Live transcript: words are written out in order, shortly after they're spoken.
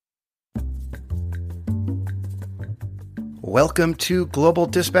Welcome to Global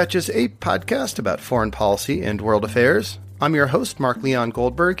Dispatches, a podcast about foreign policy and world affairs. I'm your host, Mark Leon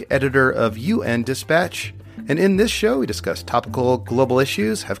Goldberg, editor of UN Dispatch. And in this show, we discuss topical global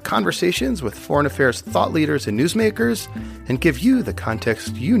issues, have conversations with foreign affairs thought leaders and newsmakers, and give you the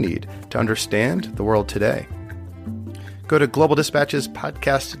context you need to understand the world today. Go to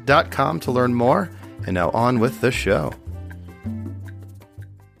globaldispatchespodcast.com to learn more. And now on with the show.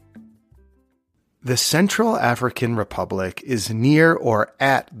 The Central African Republic is near or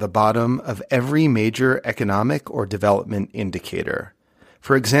at the bottom of every major economic or development indicator.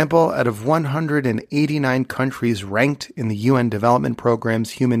 For example, out of 189 countries ranked in the UN Development Programme's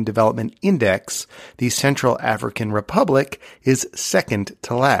Human Development Index, the Central African Republic is second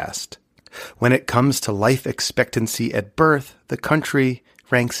to last. When it comes to life expectancy at birth, the country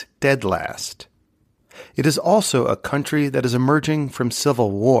ranks dead last. It is also a country that is emerging from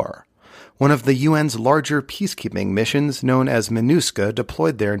civil war. One of the UN's larger peacekeeping missions, known as MINUSCA,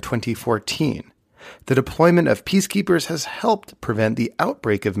 deployed there in 2014. The deployment of peacekeepers has helped prevent the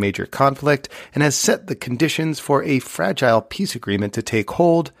outbreak of major conflict and has set the conditions for a fragile peace agreement to take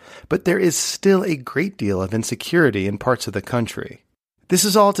hold, but there is still a great deal of insecurity in parts of the country. This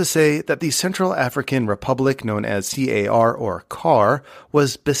is all to say that the Central African Republic, known as CAR or CAR,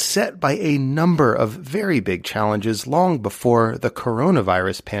 was beset by a number of very big challenges long before the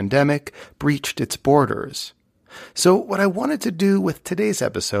coronavirus pandemic breached its borders. So what I wanted to do with today's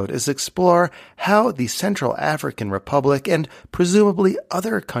episode is explore how the Central African Republic and presumably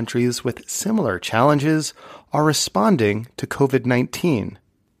other countries with similar challenges are responding to COVID-19.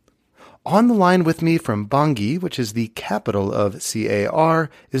 On the line with me from Bangui, which is the capital of CAR,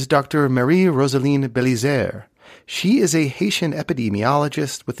 is Dr. Marie-Rosaline Belizaire. She is a Haitian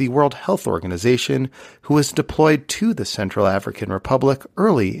epidemiologist with the World Health Organization who was deployed to the Central African Republic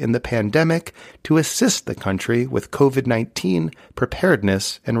early in the pandemic to assist the country with COVID-19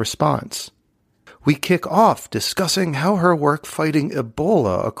 preparedness and response. We kick off discussing how her work fighting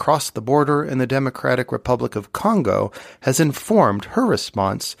Ebola across the border in the Democratic Republic of Congo has informed her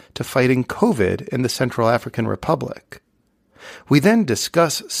response to fighting COVID in the Central African Republic. We then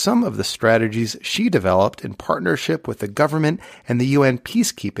discuss some of the strategies she developed in partnership with the government and the UN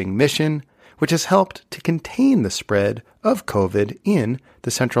peacekeeping mission, which has helped to contain the spread of COVID in the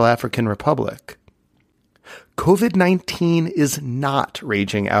Central African Republic. COVID-19 is not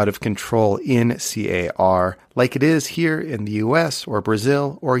raging out of control in CAR like it is here in the US or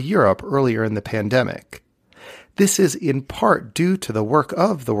Brazil or Europe earlier in the pandemic. This is in part due to the work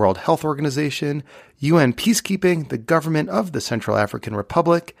of the World Health Organization, UN peacekeeping, the government of the Central African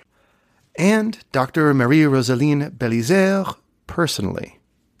Republic, and Dr. Marie-Rosaline Belizaire personally.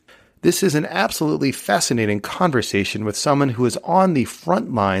 This is an absolutely fascinating conversation with someone who is on the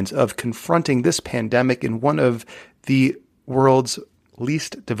front lines of confronting this pandemic in one of the world's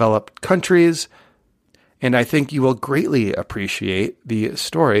least developed countries. And I think you will greatly appreciate the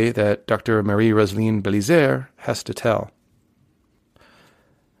story that Dr. Marie-Rosaline Belizaire has to tell.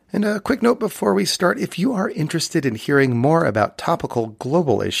 And a quick note before we start, if you are interested in hearing more about topical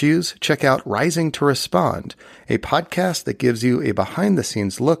global issues, check out Rising to Respond, a podcast that gives you a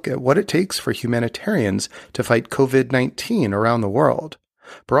behind-the-scenes look at what it takes for humanitarians to fight COVID-19 around the world.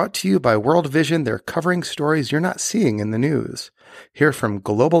 Brought to you by World Vision, they're covering stories you're not seeing in the news. Hear from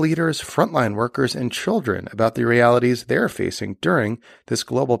global leaders, frontline workers, and children about the realities they're facing during this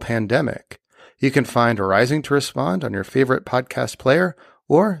global pandemic. You can find Rising to Respond on your favorite podcast player,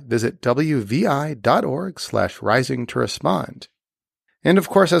 or visit wvi.org/rising to respond. And of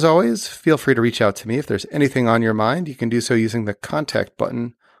course, as always, feel free to reach out to me if there's anything on your mind. You can do so using the contact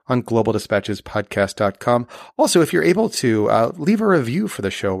button on globaldispatchespodcast.com. Also, if you're able to, leave a review for the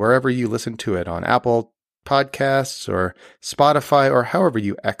show wherever you listen to it, on Apple Podcasts or Spotify or however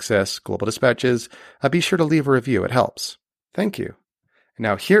you access Global Dispatches. Be sure to leave a review. It helps. Thank you.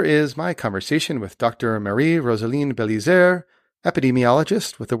 Now here is my conversation with Dr. Marie-Rosaline Belizaire,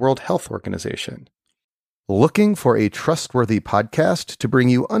 epidemiologist with the World Health Organization. Looking for a trustworthy podcast to bring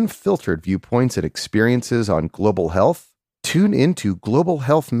you unfiltered viewpoints and experiences on global health? Tune into Global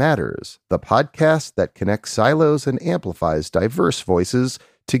Health Matters, the podcast that connects silos and amplifies diverse voices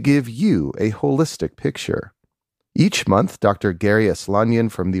to give you a holistic picture. Each month, Dr. Gary Aslanyan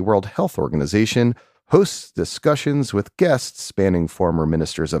from the World Health Organization hosts discussions with guests spanning former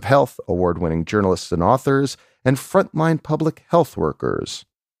ministers of health, award-winning journalists and authors, and frontline public health workers.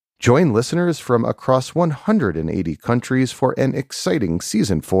 Join listeners from across 180 countries for an exciting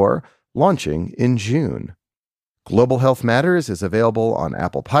Season 4, launching in June. Global Health Matters is available on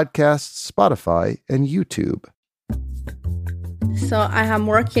Apple Podcasts, Spotify, and YouTube. So I am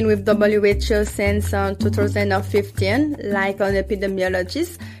working with WHO since 2015, like an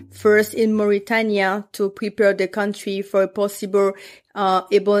epidemiologist, first in Mauritania to prepare the country for a possible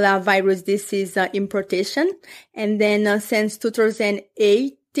Ebola virus disease importation. And then since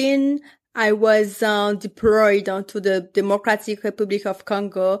 2018, I was deployed to the Democratic Republic of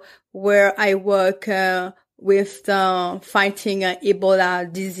Congo, where I work with fighting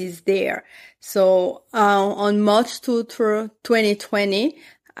Ebola disease there. So on March 2, 2020,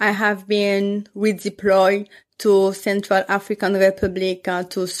 I have been redeployed to Central African Republic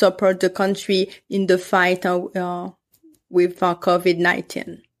to support the country in the fight with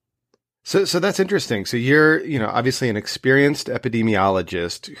COVID-19. So that's interesting. So you're, obviously an experienced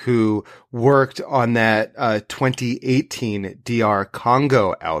epidemiologist who worked on that 2018 DR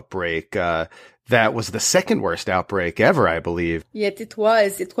Congo outbreak. That was the second worst outbreak ever, I believe. Yes, it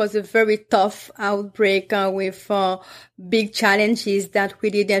was. It was a very tough outbreak with big challenges that we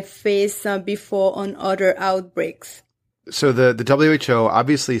didn't face before on other outbreaks. So the WHO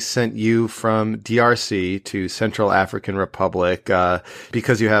obviously sent you from DRC to Central African Republic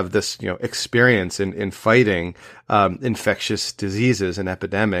because you have this experience in fighting infectious diseases and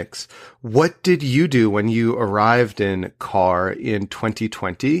epidemics. What did you do when you arrived in CAR in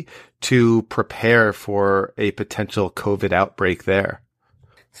 2020 to prepare for a potential COVID outbreak there?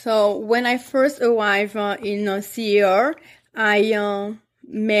 So when I first arrived in CAR, I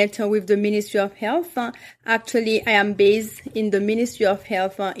met with the Ministry of Health. Actually, I am based in the Ministry of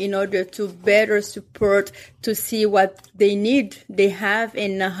Health in order to better support, to see what they have,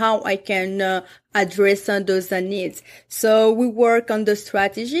 and how I can address those needs. So we work on the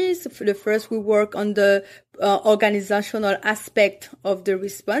strategies. For the first, we work on the organizational aspect of the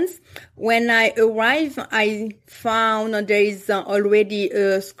response. When I arrived, I found there is already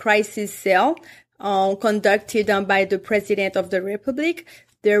a crisis cell conducted by the President of the Republic.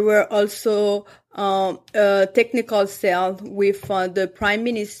 There were also a technical cell with the Prime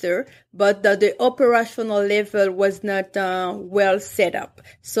Minister, but the operational level was not well set up.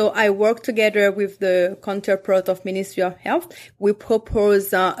 So I worked together with the counterpart of Ministry of Health. We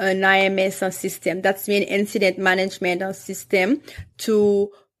proposed an IMS system, that's mean incident management system, to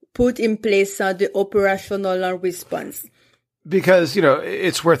put in place the operational response. Because,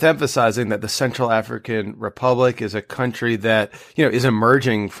 it's worth emphasizing that the Central African Republic is a country that, is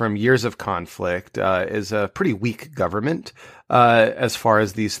emerging from years of conflict, is a pretty weak government, as far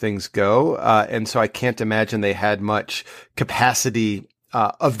as these things go. And so I can't imagine they had much capacity,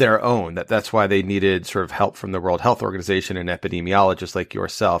 of their own. That's why they needed sort of help from the World Health Organization and epidemiologists like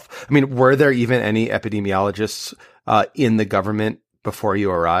yourself. I mean, were there even any epidemiologists, in the government before you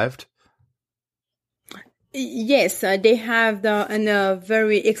arrived? Yes, they have a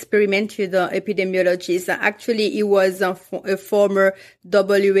very experimented epidemiologist. Actually, he was a former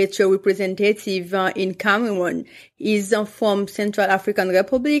WHO representative in Cameroon. He's from Central African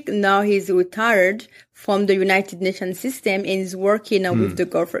Republic. Now he's retired from the United Nations system and is working with the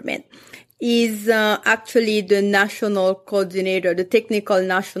government. Is actually the national coordinator, the technical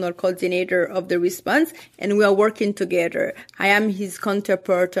national coordinator of the response, and we are working together. I am his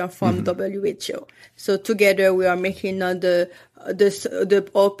counterpart from WHO. So together we are making the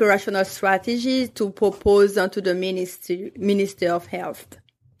operational strategy to propose to the Ministry of Health.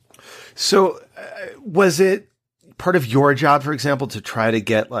 So was it part of your job, for example, to try to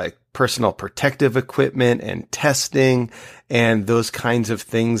get like personal protective equipment and testing and those kinds of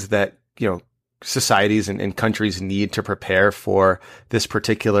things that societies and countries need to prepare for this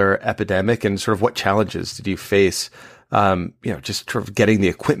particular epidemic? And sort of what challenges did you face, just sort of getting the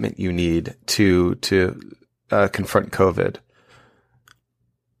equipment you need to confront COVID?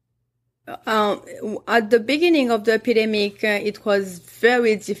 At the beginning of the epidemic, it was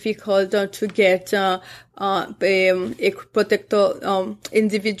very difficult to get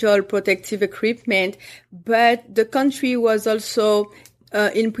individual protective equipment, but the country was also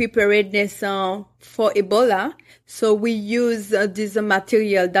in preparedness for Ebola. So we used this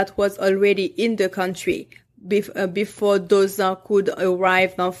material that was already in the country before those could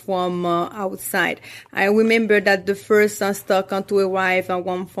arrive from outside. I remember that the first stock to arrive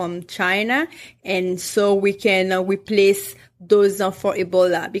one from China, and so we can replace those for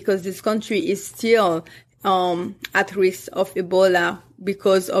Ebola, because this country is still at risk of Ebola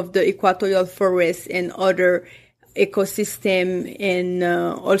because of the equatorial forest and other ecosystem, and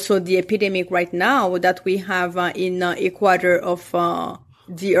also the epidemic right now that we have in Ecuador of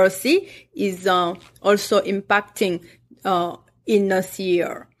DRC is also impacting in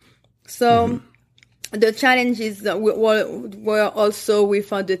CAR. So the challenges were also with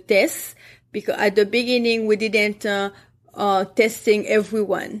the tests, because at the beginning we didn't testing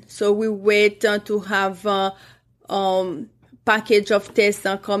everyone. So we wait to have package of tests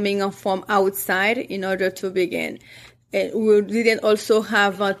coming from outside in order to begin. We didn't also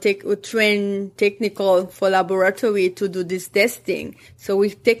have a trained technical for laboratory to do this testing. So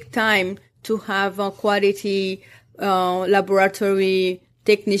we take time to have a quality laboratory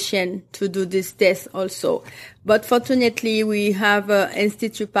technician to do this test also. But fortunately, we have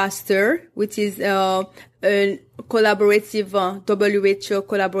Institut Pasteur, which is a collaborative WHO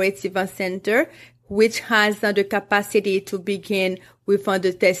collaborative center, which has the capacity to begin with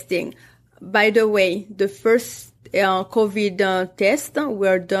the testing. By the way, the first COVID tests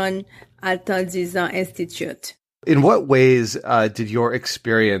were done at this institute. In what ways did your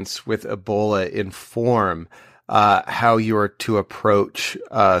experience with Ebola inform how you are to approach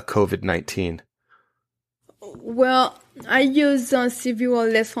COVID-19? Well, I use several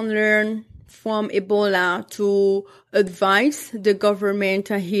lessons learned from Ebola to advise the government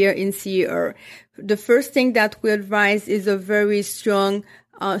here in CER. The first thing that we advise is a very strong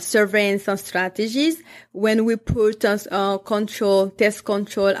surveillance strategies. When we put test control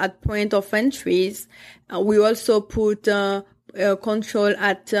at point of entries, we also put control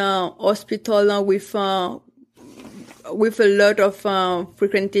at hospital with a lot of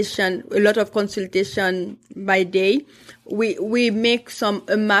frequentation, a lot of consultation by day. We make some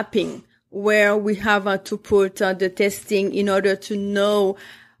mapping where we have to put the testing in order to know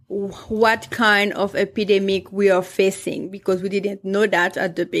what kind of epidemic we are facing, because we didn't know that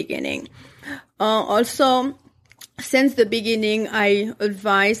at the beginning. Also, since the beginning, I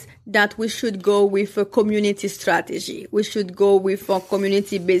advise that we should go with a community strategy. We should go with a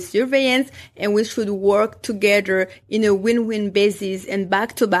community-based surveillance, and we should work together in a win-win basis and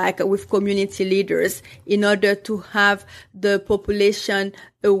back-to-back with community leaders in order to have the population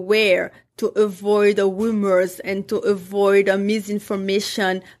aware, to avoid rumors and to avoid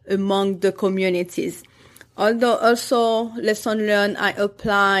misinformation among the communities. Although also lesson learned I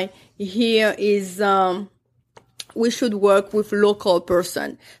apply here is we should work with local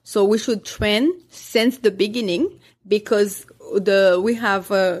person. So we should train since the beginning, because we have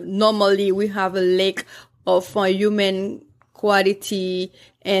normally we have a lack of human quality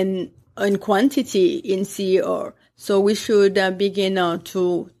and quantity in CER. So we should begin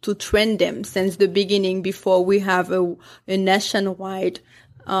to train them since the beginning before we have a nationwide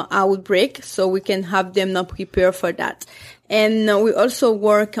outbreak, so we can have them prepare for that. And we also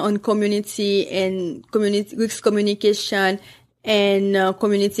work on community and risk communication and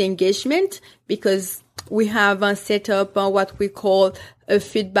community engagement, because we have set up what we call a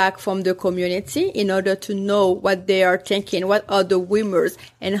feedback from the community in order to know what they are thinking, what are the rumors,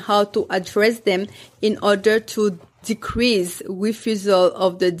 and how to address them in order to decrease refusal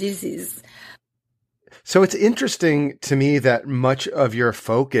of the disease. So it's interesting to me that much of your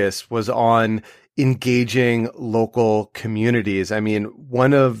focus was on engaging local communities. I mean,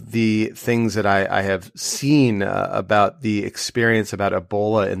 one of the things that I have seen about the experience about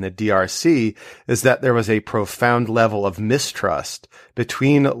Ebola in the DRC is that there was a profound level of mistrust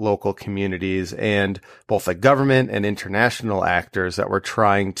between local communities and both the government and international actors that were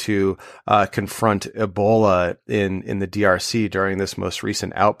trying to confront Ebola in the DRC during this most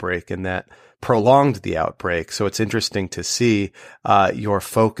recent outbreak, and that prolonged the outbreak. So it's interesting to see your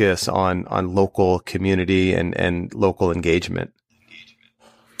focus on local community and local engagement.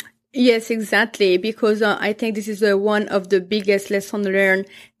 Yes, exactly. Because I think this is one of the biggest lessons learned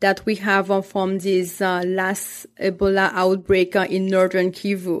that we have from this last Ebola outbreak in Northern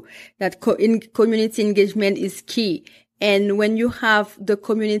Kivu, that community engagement is key. And when you have the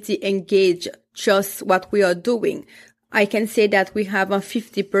community engage just what we are doing, I can say that we have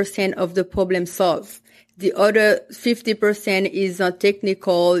 50% of the problem solved. The other 50% is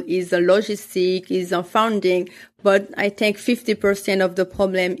technical, is logistic, is funding, but I think 50% of the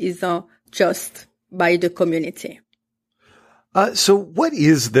problem is just by the community. So what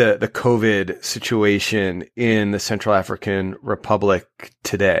is the COVID situation in the Central African Republic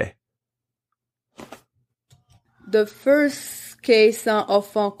today? The first case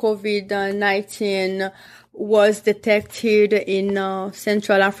of COVID-19 was detected in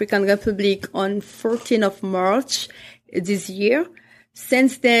Central African Republic on 14th of March this year.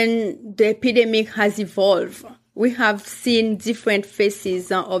 Since then, the epidemic has evolved. We have seen different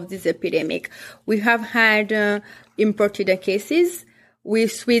phases of this epidemic. We have had imported cases. We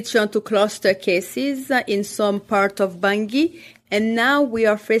switched on to cluster cases in some part of Bangui, and now we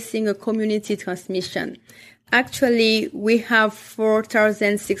are facing a community transmission. Actually, we have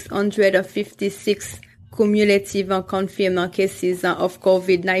 4,656 cumulative confirmed cases of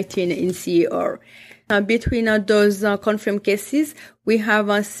COVID-19 in CER. between those confirmed cases, we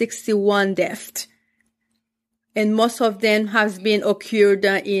have 61 deaths. And most of them have been occurred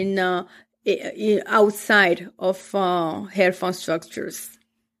in outside of health structures.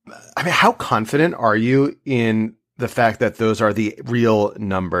 I mean, how confident are you in the fact that those are the real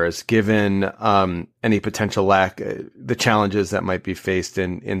numbers, given any potential lack, the challenges that might be faced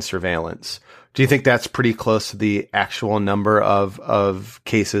in surveillance? Do you think that's pretty close to the actual number of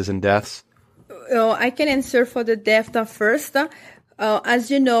cases and deaths? I can answer for the death first. As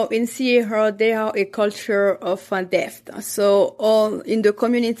you know, in Sierra, there are a culture of death. So all in the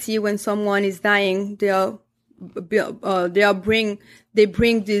community, when someone is dying, they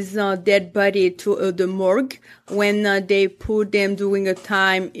bring this dead body to the morgue when they put them during a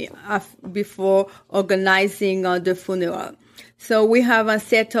time before organizing the funeral. So we have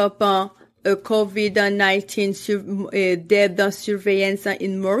set up a COVID-19 death surveillance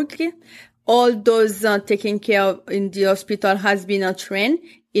in morgue. All those taken care of in the hospital has been trained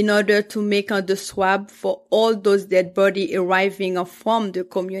in order to make the swab for all those dead body arriving from the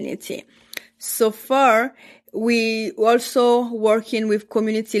community. So far, we also working with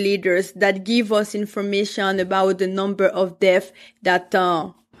community leaders that give us information about the number of deaths that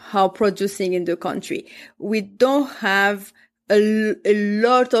are producing in the country. We don't have a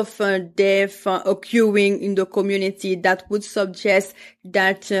lot of deaths occurring in the community that would suggest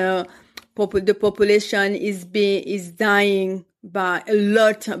that the population is dying by a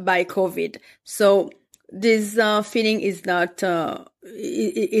lot by COVID. So this feeling is not.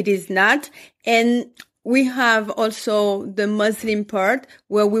 It is not, and we have also the Muslim part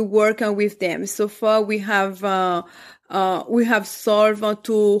where we work with them. So far, we have solved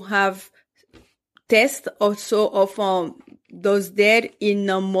to have tests also of those dead in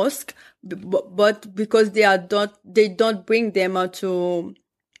a mosque, but because they don't bring them to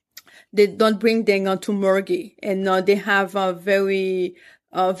morgue, and they have a very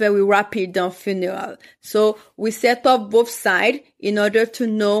rapid rapid funeral. So we set up both sides in order to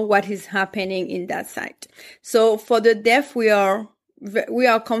know what is happening in that site. So for the death, we are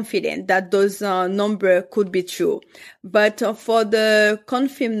confident that those numbers could be true. But for the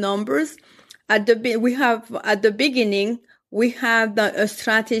confirmed numbers, at the beginning, we had a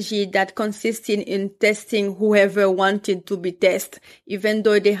strategy that consisted in testing whoever wanted to be tested, even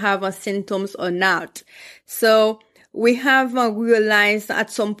though they have symptoms or not. So we have realized at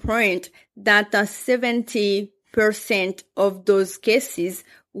some point that 70% of those cases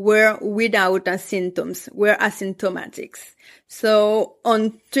were without symptoms, were asymptomatics. So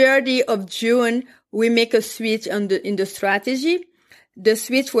on 30th of June, we make a switch in the strategy. The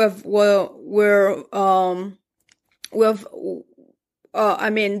switch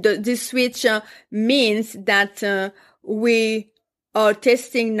this switch means that we are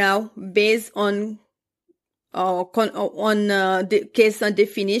testing now based on the case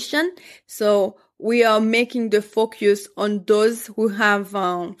definition. So we are making the focus on those who have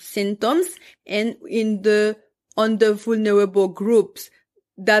symptoms and on the vulnerable groups.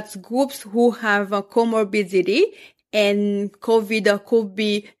 That's groups who have a comorbidity, and COVID could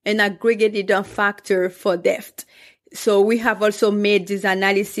be an aggregated factor for death. So we have also made this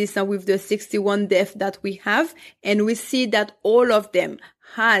analysis with the 61 deaths that we have, and we see that all of them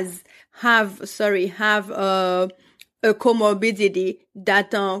have a comorbidity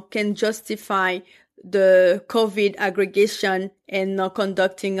that can justify the COVID aggregation and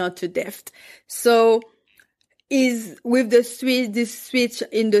conducting to death. So with this switch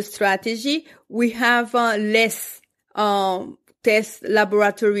in the strategy, we have less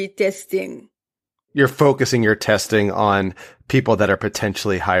laboratory testing. You're focusing your testing on people that are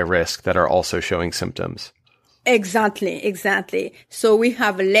potentially high risk that are also showing symptoms. Exactly. So we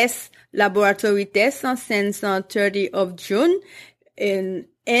have less laboratory tests since 30th of June, and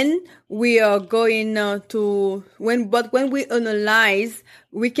we are going when we analyze,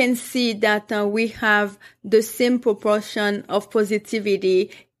 we can see that we have the same proportion of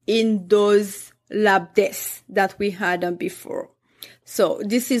positivity in those lab tests that we had before. So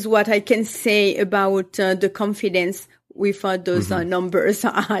this is what I can say about the confidence with those numbers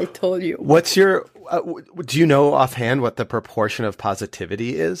I told you. What's your, do you know offhand what the proportion of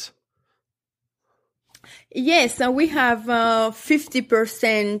positivity is? Yes, we have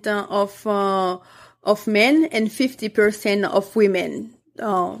 50% of men and 50% of women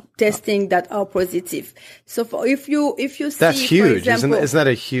testing that are positive. So if you see, that's huge, for example, isn't that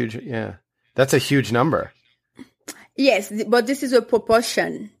a huge? Yeah, that's a huge number. Yes, but this is a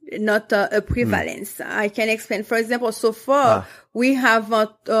proportion, not a prevalence. I can explain. For example, so far we have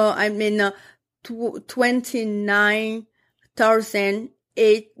 29,000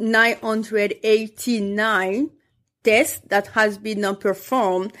 989 tests that has been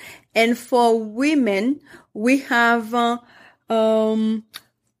performed. And for women, we have,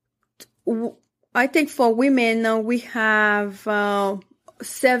 I think for women, we have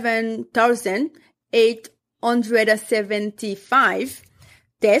 7,875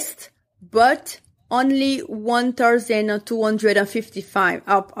 tests, but only 1,255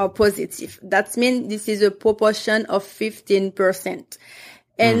 are positive. That means this is a proportion of 15%.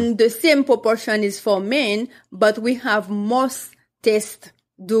 And the same proportion is for men, but we have more tests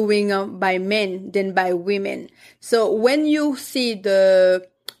doing by men than by women. So when you see the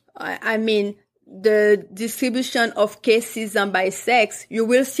distribution of cases by sex, you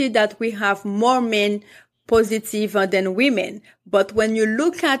will see that we have more men positive than women. But when you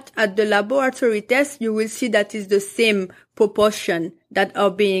look at the laboratory test, you will see that it's the same proportion that are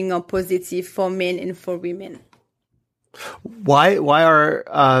being positive for men and for women. Why are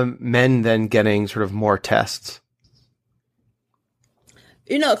men then getting sort of more tests?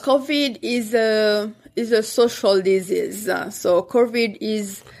 COVID is a social disease. So COVID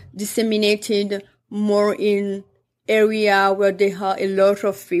is disseminated more in area where there are a lot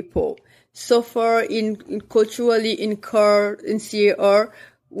of people. So far culturally in CAR, in CAR,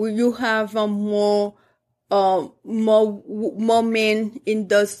 you have more men in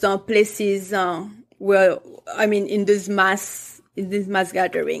those places in this mass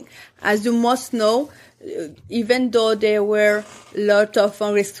gathering. As you must know, even though there were a lot of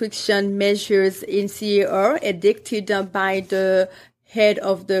restriction measures in CAR enacted by the head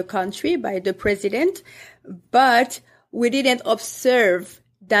of the country, by the president, but we didn't observe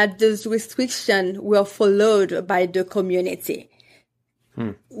that those restrictions were followed by the community.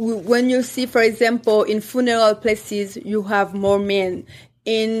 When you see, for example, in funeral places, you have more men.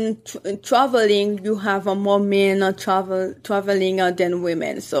 In traveling, you have more men traveling than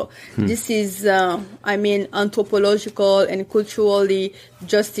women. So this is, anthropological and culturally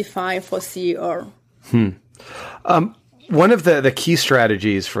justified for CAR. One of the key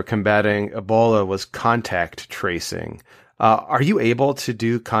strategies for combating Ebola was contact tracing. Are you able to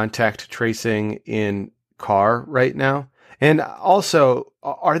do contact tracing in CAR right now? And also,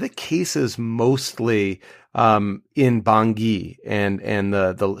 are the cases mostly in Bangui and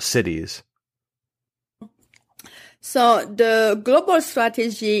the cities? So the global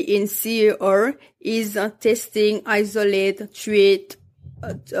strategy in CAR is testing, isolate, treat,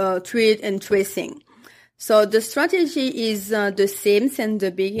 and tracing. So the strategy is the same since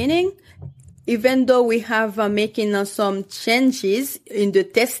the beginning, even though we have making some changes in the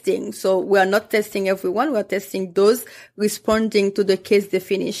testing. So we are not testing everyone, we are testing those responding to the case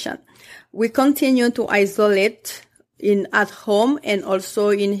definition. We continue to isolate at home and also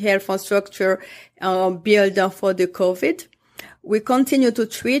in health infrastructure build for the COVID. We continue to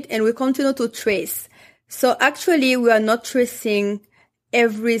treat and we continue to trace. So actually we are not tracing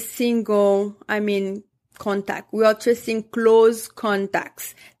every single, contact. We are tracing close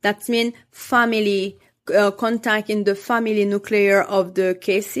contacts. That means family contact in the family nuclear of the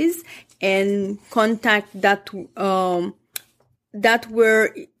cases and contact that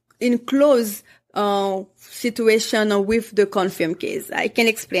were in close situation with the confirmed case. I can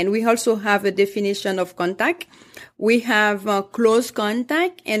explain. We also have a definition of contact. We have close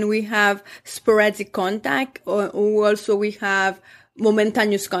contact and we have sporadic contact, or also we have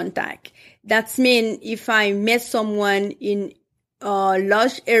momentaneous contact. That means if I met someone in a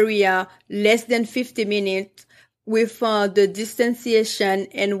large area, less than 50 minutes, with the distanciation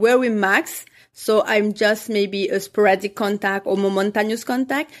and where we max, so I'm just maybe a sporadic contact or momentaneous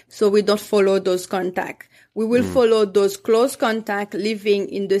contact, so we don't follow those contacts. We will follow those close contacts living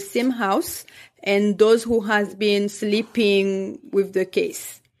in the same house and those who has been sleeping with the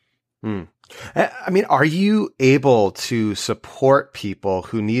case. Are you able to support people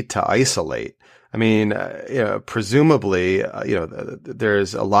who need to isolate? Presumably,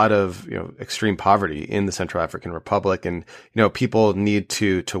 there's a lot of, extreme poverty in the Central African Republic, and, people need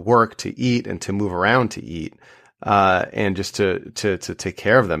to work, to eat, and to move around to eat, and just to take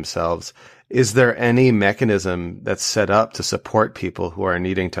care of themselves. Is there any mechanism that's set up to support people who are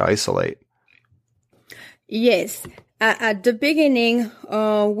needing to isolate? Yes. At the beginning,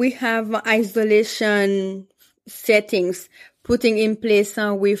 we have isolation settings putting in place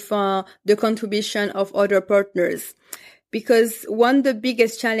with the contribution of other partners. Because one of the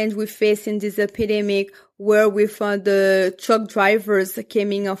biggest challenge we face in this epidemic were with the truck drivers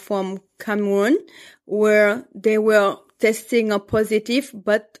coming from Cameroon, where they were testing positive,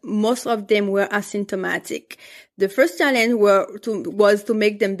 but most of them were asymptomatic. The first challenge was to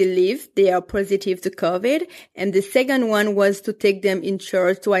make them believe they are positive to COVID. And the second one was to take them in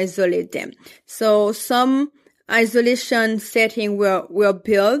church to isolate them. So some isolation setting were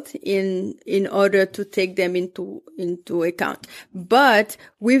built in order to take them into account. But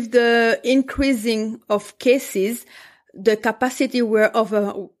with the increasing of cases, the capacity were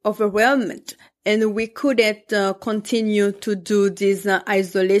overwhelmed, and we couldn't continue to do this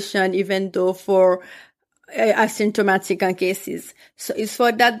isolation, even though for asymptomatic cases. So it's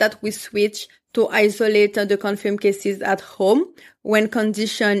for that we switch to isolate the confirmed cases at home when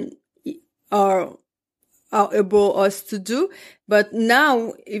conditions are able us to do. But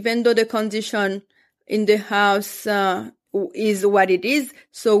now, even though the condition in the house is what it is,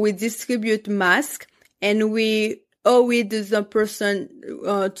 so we distribute masks and we owe the person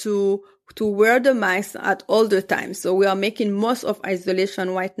to wear the mask at all the time. So we are making most of isolation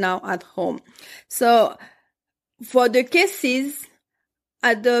right now at home. So for the cases,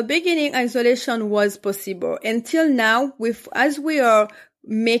 at the beginning, isolation was possible. Until now, as we are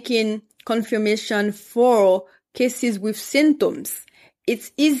making confirmation for cases with symptoms,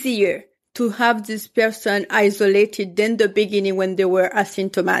 it's easier to have this person isolated than the beginning when they were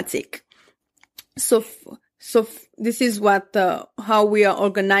asymptomatic. So this is how we are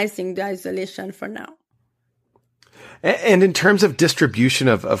organizing the isolation for now. And in terms of distribution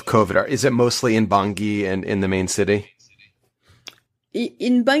of COVID, is it mostly in Bangui and in the main city?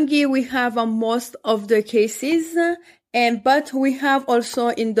 In Bangui, we have most of the cases, but we have also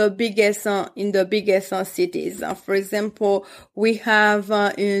in the biggest cities. For example, we have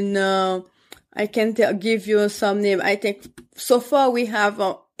I can give you some name. I think so far we have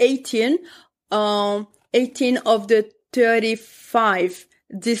 18 of the 35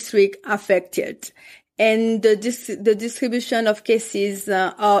 districts affected. And the distribution of cases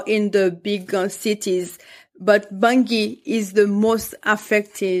are in the big cities, but Bangui is the most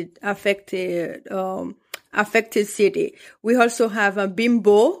affected city. We also have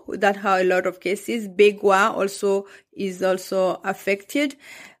Bimbo that have a lot of cases. Begua also is affected,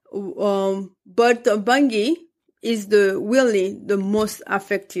 but Bangui is really the most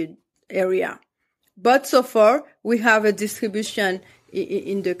affected area. But so far we have a distribution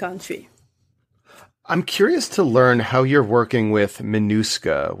in the country. I'm curious to learn how you're working with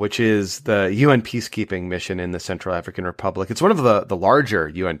MINUSCA, which is the UN peacekeeping mission in the Central African Republic. It's one of the larger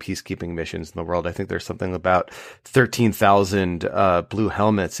UN peacekeeping missions in the world. I think there's something about 13,000 blue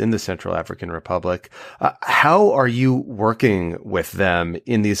helmets in the Central African Republic. How are you working with them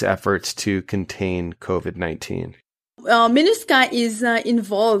in these efforts to contain COVID-19? MINUSCA is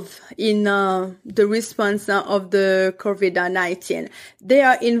involved in the response of the COVID-19. They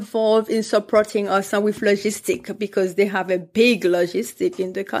are involved in supporting us with logistics because they have a big logistic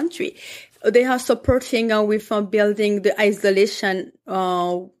in the country. They are supporting with building the isolation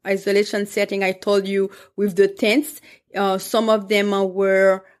setting. I told you with the tents. Some of them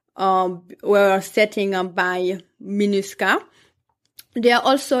were setting by MINUSCA. They are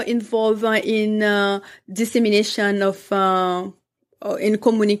also involved in dissemination of, in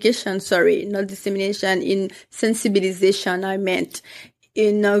communication, not dissemination, in sensibilization, I meant,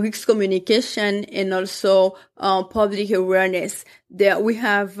 in risk communication and also public awareness. They are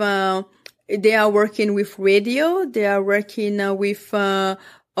working with radio, they are working with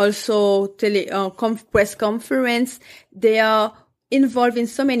also press conference. They are involved in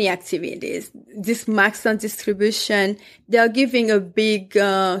so many activities. This max and distribution, they are giving a big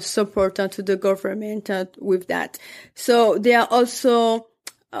support to the government with that. So they are also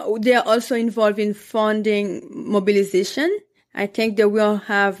involved in funding mobilization. I think they will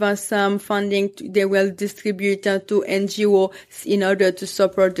have some funding they will distribute to NGOs in order to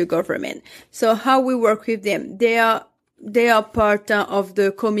support the government. So how we work with them? They are part of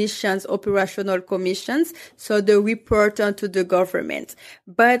the commissions, operational commissions, so they report to the government.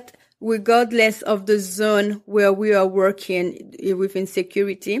 But regardless of the zone where we are working within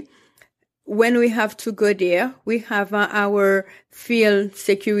security, when we have to go there, we have our field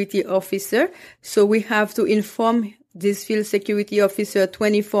security officer. So we have to inform this field security officer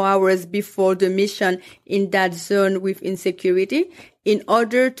 24 hours before the mission in that zone within security in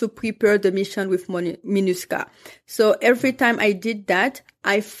order to prepare the mission with MINUSCA. So every time I did that,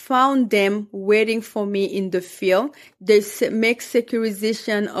 I found them waiting for me in the field. They make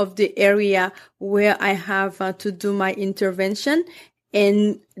securization of the area where I have to do my intervention,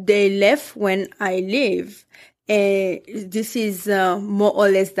 and they left when I leave. This is more or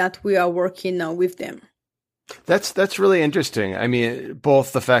less that we are working with them. That's really interesting. I mean,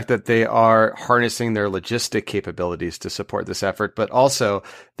 both the fact that they are harnessing their logistic capabilities to support this effort, but also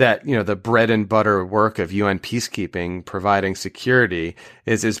that, the bread and butter work of UN peacekeeping, providing security,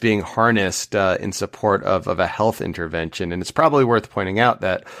 is being harnessed in support of a health intervention. And it's probably worth pointing out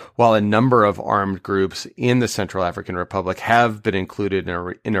that while a number of armed groups in the Central African Republic have been included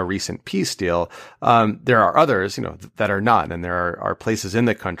in a recent peace deal, there are others, that are not. And there are places in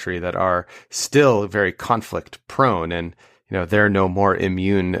the country that are still very conflict prone, and they're no more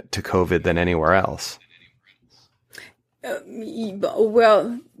immune to COVID than anywhere else.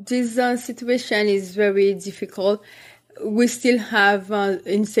 Well, this situation is very difficult. We still have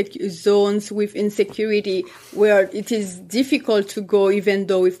zones with insecurity where it is difficult to go, even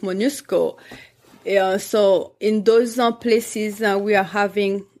though with MONUSCO. So in those places, we are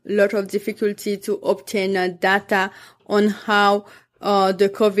having a lot of difficulty to obtain data on how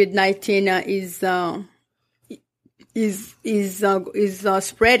the COVID-19 is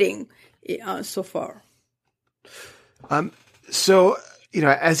spreading so far. So,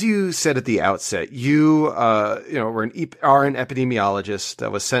 as you said at the outset, you are an epidemiologist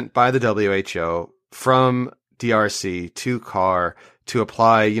that was sent by the WHO from DRC to CAR to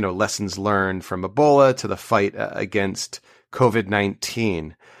apply, lessons learned from Ebola to the fight against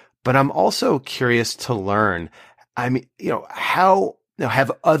COVID-19. But I'm also curious to learn, how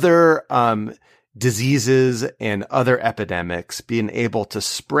have other diseases and other epidemics been able to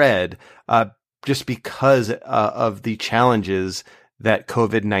spread just because of the challenges that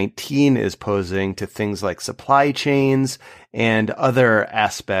COVID-19 is posing to things like supply chains and other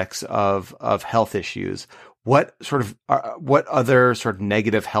aspects of health issues? What other sort of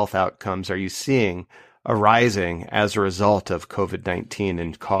negative health outcomes are you seeing arising as a result of COVID-19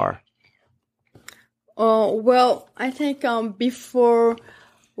 in CAR? Well, I think before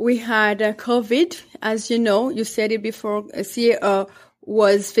we had COVID, as you said it before, CAR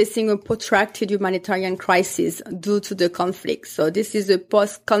was facing a protracted humanitarian crisis due to the conflict. So this is a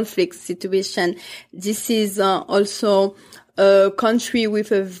post-conflict situation. This is also a country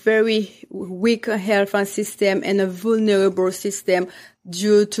with a very weak health system and a vulnerable system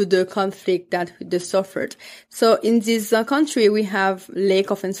due to the conflict that they suffered. So in this country, we have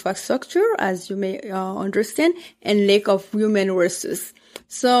lack of infrastructure, as you may understand, and lack of human resources.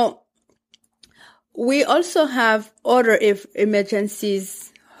 So we also have other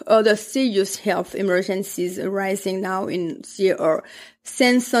emergencies, other serious health emergencies arising now in CAR.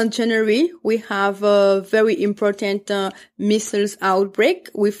 Since January, we have a very important measles outbreak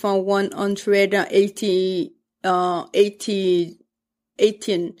with 18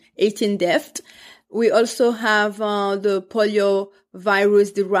 deaths. We also have the polio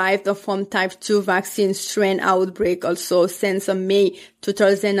virus derived from type 2 vaccine strain outbreak also since May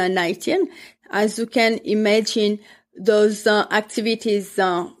 2019. As you can imagine, those activities,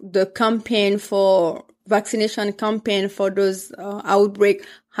 the vaccination campaign for those outbreak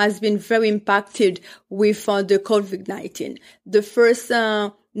has been very impacted with the COVID-19. The first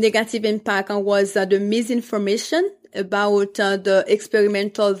negative impact was the misinformation about the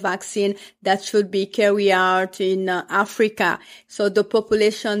experimental vaccine that should be carried out in Africa. So the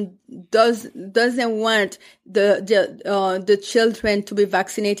population doesn't want the children to be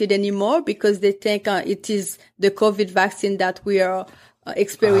vaccinated anymore because they think it is the COVID vaccine that we are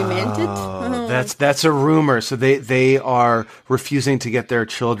experimented. Oh, that's a rumor. So they are refusing to get their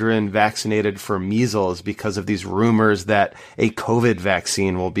children vaccinated for measles because of these rumors that a COVID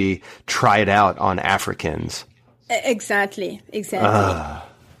vaccine will be tried out on Africans. Exactly.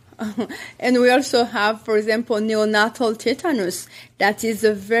 And we also have, for example, neonatal tetanus. That is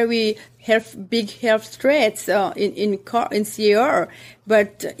a very big health threat in CAR.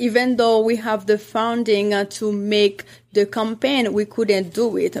 But even though we have the funding to make the campaign, we couldn't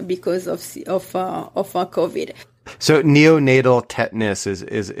do it because of COVID. So neonatal tetanus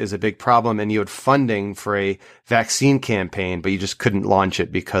is a big problem, and you had funding for a vaccine campaign, but you just couldn't launch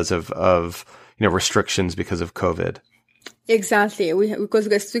it because of restrictions because of COVID. Exactly. Because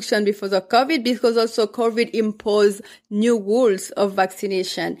restriction because of COVID, because also COVID imposed new rules of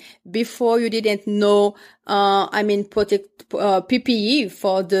vaccination. Before you didn't know, PPE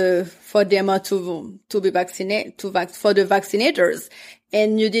for them to be vaccinated, for the vaccinators.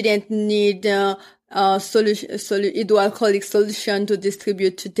 And you didn't need, hydroalcoholic solution to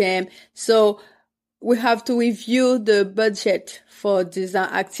distribute to them. So we have to review the budget for these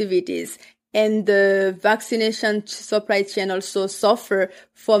activities. And the vaccination supply chain also suffer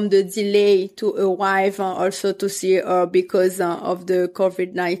from the delay to arrive also to CAR because of the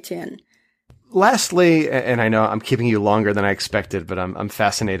COVID-19. lastly, and I know I'm keeping you longer than I expected, but I'm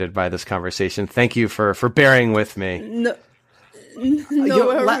fascinated by this conversation. Thank you for bearing with me. No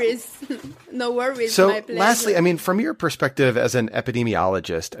worries. No worries. So my pleasure. lastly, I mean, from your perspective as an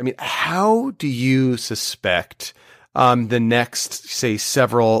epidemiologist, I mean, how do you suspect the next, say,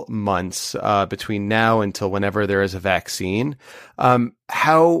 several months between now until whenever there is a vaccine,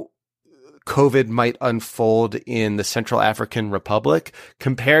 how COVID might unfold in the Central African Republic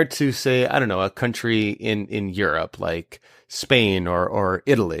compared to, say, I don't know, a country in Europe like Spain or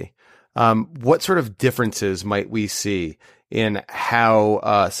Italy? What sort of differences might we see in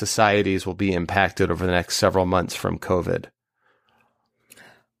how societies will be impacted over the next several months from COVID?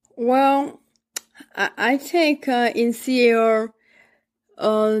 Well, I think in CAR,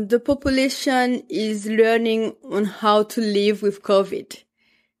 the population is learning on how to live with COVID.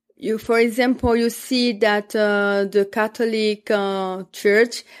 For example, you see that the Catholic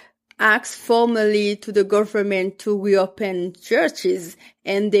Church asked formally to the government to reopen churches,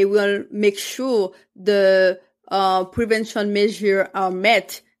 and they will make sure the prevention measures are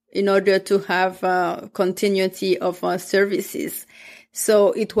met in order to have continuity of services.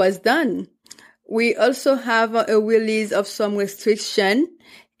 So it was done. We also have a release of some restriction,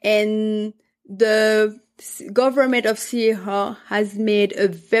 and the government of Sierra has made a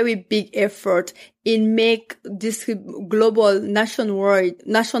very big effort in make this global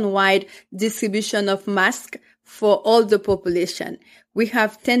nationwide distribution of masks for all the population. We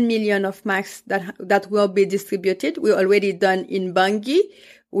have 10 million of masks that will be distributed. We're already done in Bangui.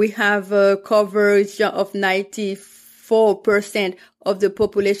 We have a coverage of 94% of the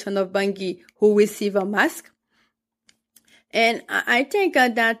population of Bangui who receive a mask. And I think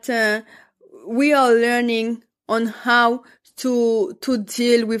that we are learning on how to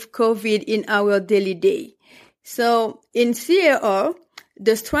deal with COVID in our daily day. So in CAR,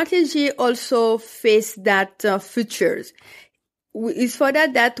 the strategy also face that futures. It's for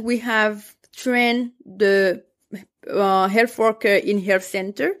that we have trained the health worker in health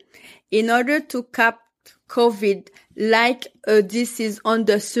center in order to cap COVID like a disease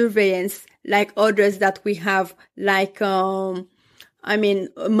under surveillance, like others that we have, like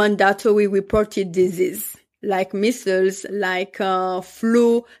mandatory reported disease, like measles, like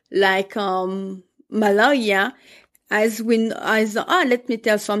flu, like malaria. Let me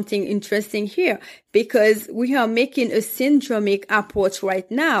tell something interesting here, because we are making a syndromic approach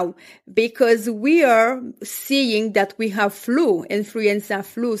right now, because we are seeing that we have influenza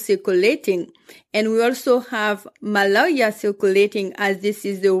flu circulating, and we also have malaria circulating as this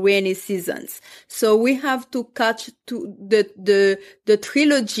is the rainy seasons. So we have to catch to the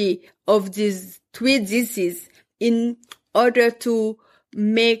trilogy of these three diseases in order to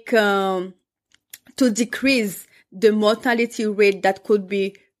make, to decrease the mortality rate that could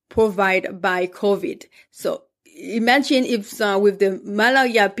be provided by COVID. So imagine if with the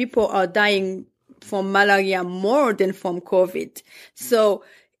malaria, people are dying from malaria more than from COVID. So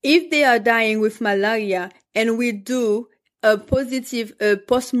if they are dying with malaria and we do a positive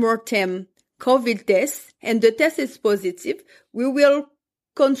post-mortem COVID test and the test is positive, we will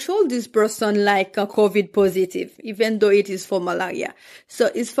control this person like a COVID positive, even though it is for malaria. So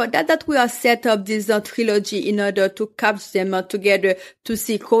it's for that we are set up this trilogy in order to catch them together to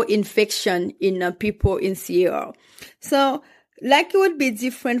see co-infection in people in CAR. So like it would be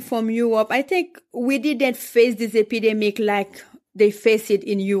different from Europe, I think we didn't face this epidemic like they face it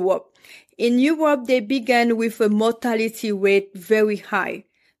in Europe. In Europe, they began with a mortality rate very high.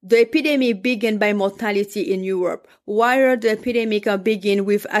 The epidemic began by mortality in Europe, while the epidemic began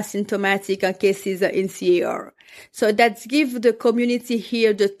with asymptomatic cases in CAR. So that gives the community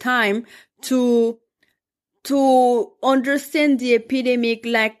here the time to understand the epidemic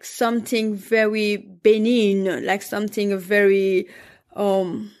like something very benign, like something very,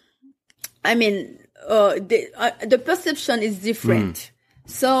 the perception is different.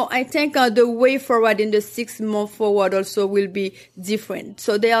 So I think the way forward in the 6 months forward also will be different.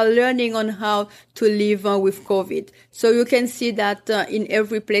 So they are learning on how to live with COVID. So you can see that in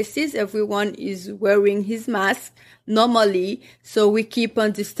every places, everyone is wearing his mask normally. So we keep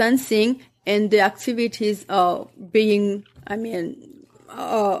on distancing and the activities are being,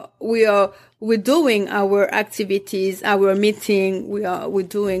 we're doing our activities, our meeting. We're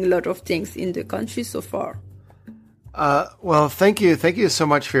doing a lot of things in the country so far. Well, thank you. Thank you so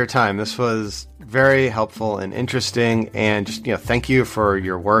much for your time. This was very helpful and interesting, and just, thank you for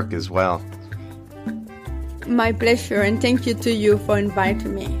your work as well. My pleasure, and thank you to you for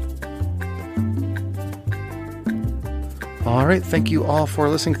inviting me. All right. Thank you all for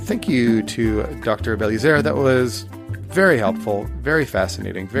listening. Thank you to Dr. Belizaire. That was Very helpful, very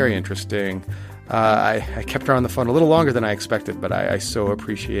fascinating, very interesting. I kept her on the phone a little longer than I expected, but I so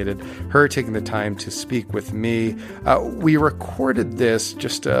appreciated her taking the time to speak with me. We recorded this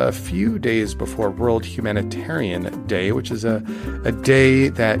just a few days before World Humanitarian Day, which is a day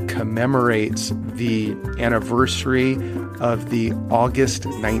that commemorates the anniversary of the August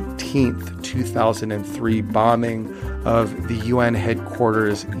 19th, 2003 bombing of the UN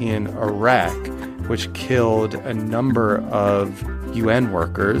headquarters in Iraq, which killed a number of UN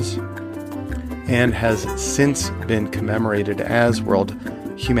workers and has since been commemorated as World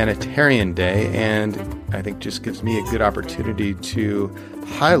Humanitarian Day, and I think just gives me a good opportunity to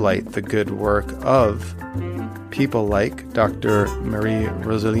highlight the good work of people like Dr.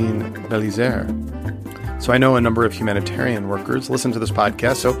 Marie-Rosaline Belizaire. So I know a number of humanitarian workers listen to this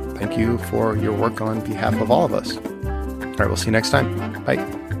podcast, so thank you for your work on behalf of all of us. All right, we'll see you next time.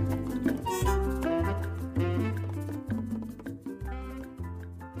 Bye.